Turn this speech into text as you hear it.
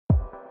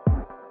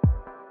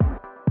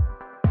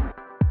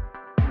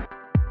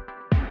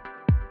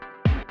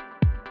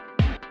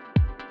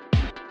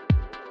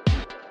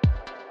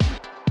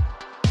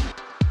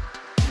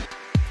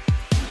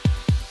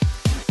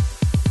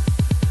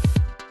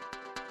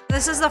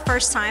This is the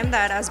first time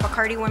that as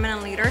Bacardi Women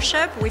in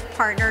Leadership, we've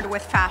partnered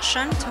with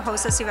fashion to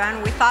host this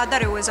event. We thought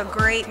that it was a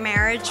great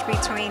marriage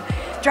between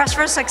Dress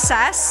for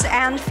Success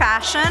and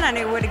fashion, and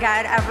it would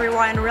get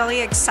everyone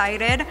really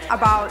excited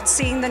about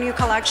seeing the new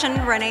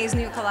collection, Rene's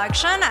new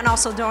collection, and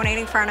also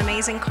donating for an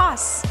amazing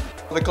cause.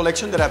 The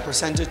collection that I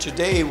presented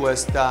today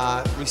was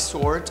the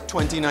Resort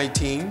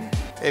 2019.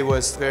 It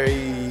was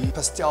very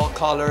pastel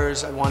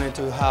colors. I wanted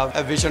to have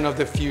a vision of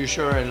the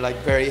future and like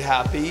very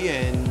happy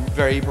and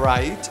very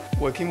bright.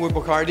 Working with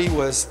Bacardi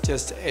was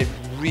just a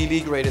really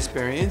great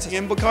experience.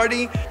 And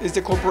Bacardi is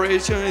the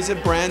corporation, is a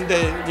brand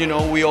that, you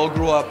know, we all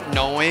grew up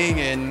knowing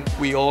and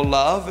we all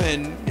love.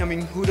 And I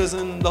mean, who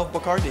doesn't love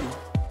Bacardi?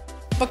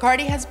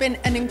 Bacardi has been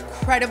an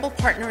incredible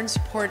partner and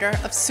supporter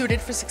of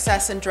Suited for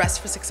Success and Dress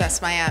for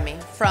Success Miami,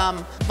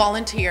 from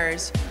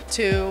volunteers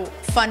to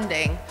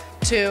funding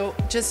to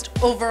just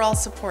overall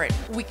support.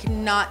 We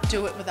cannot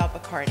do it without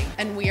Bacardi,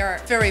 and we are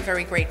very,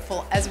 very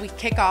grateful as we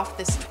kick off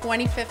this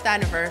 25th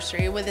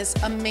anniversary with this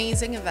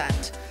amazing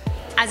event.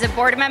 As a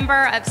board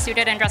member of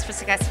Suited and Dress for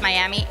Success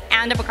Miami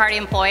and a Bacardi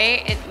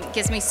employee, it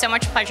gives me so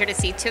much pleasure to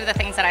see two of the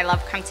things that I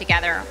love come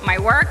together: my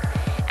work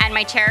and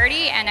my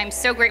charity, and I'm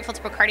so grateful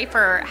to Bacardi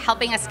for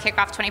helping us kick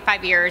off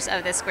 25 years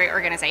of this great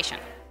organization.